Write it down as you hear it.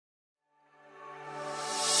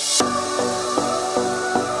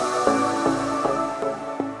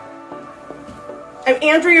I'm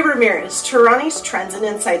Andrea Ramirez, Torani's Trends and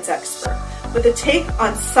Insights expert, with a take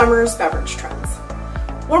on summer's beverage trends.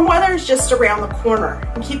 Warm weather is just around the corner,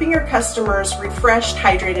 and keeping your customers refreshed,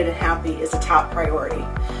 hydrated, and happy is a top priority.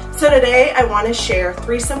 So today I want to share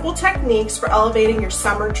 3 simple techniques for elevating your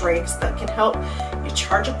summer drinks that can help you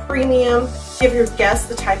charge a premium, give your guests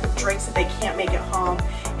the type of drinks that they can't make at home,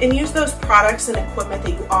 and use those products and equipment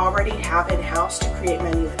that you already have in-house to create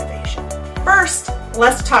menu innovation. First,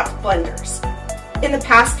 let's talk blenders. In the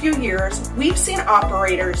past few years, we've seen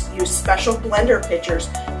operators use special blender pitchers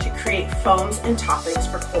to create foams and toppings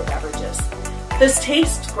for cold beverages. This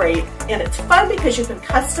tastes great, and it's fun because you can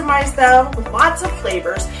customize them with lots of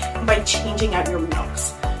flavors and by changing out your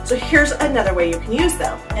milks. So here's another way you can use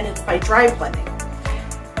them, and it's by dry blending.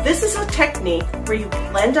 This is a technique where you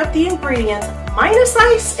blend up the ingredients minus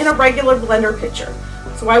ice in a regular blender pitcher.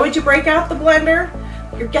 So why would you break out the blender?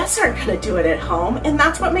 Your guests aren't going to do it at home, and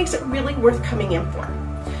that's what makes it really worth coming in for.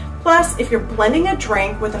 Plus, if you're blending a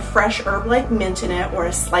drink with a fresh herb like mint in it or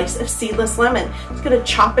a slice of seedless lemon, it's going to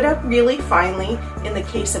chop it up really finely. In the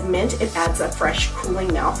case of mint, it adds a fresh, cooling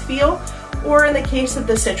mouthfeel. Or in the case of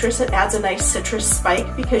the citrus, it adds a nice citrus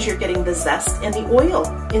spike because you're getting the zest and the oil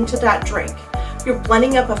into that drink. If you're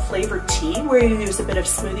blending up a flavored tea where you use a bit of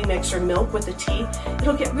smoothie mix or milk with the tea,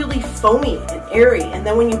 it'll get really foamy and airy, and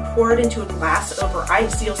then when you pour it into a glass over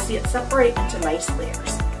ice, you'll see it separate into nice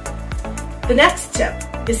layers. The next tip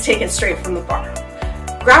is taken straight from the bar.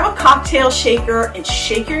 Grab a cocktail shaker and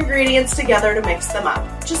shake your ingredients together to mix them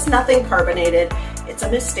up. Just nothing carbonated. It's a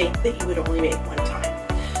mistake that you would only make one time.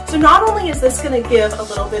 So not only is this going to give a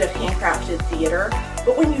little bit of handcrafted theater,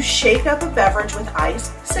 but when you shake up a beverage with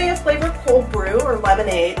ice, say a flavored cold brew or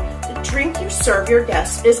lemonade, the drink you serve your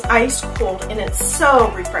guests is ice cold, and it's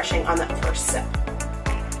so refreshing on that first sip.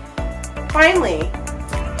 Finally,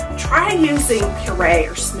 try using puree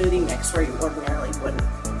or smoothie mix where you ordinarily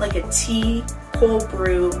wouldn't, like a tea, cold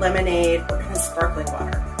brew, lemonade, or even sparkling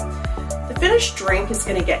water. The finished drink is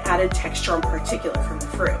going to get added texture and particulate from the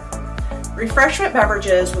fruit. Refreshment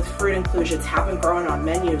beverages with fruit inclusions have been growing on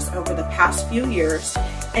menus over the past few years,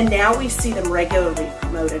 and now we see them regularly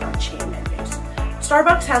promoted on chain menus.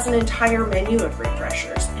 Starbucks has an entire menu of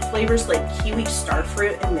refreshers in flavors like kiwi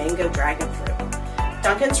starfruit and mango dragon fruit.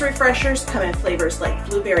 Dunkin's refreshers come in flavors like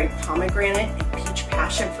blueberry pomegranate and peach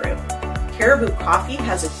passion fruit. Caribou Coffee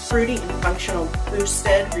has a fruity and functional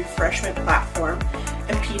boosted refreshment platform,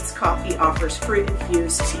 and Pete's Coffee offers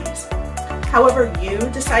fruit-infused teas. However you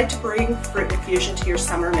decide to bring fruit infusion to your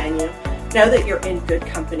summer menu, know that you're in good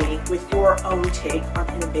company with your own take on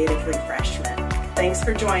innovative refreshment. Thanks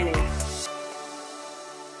for joining.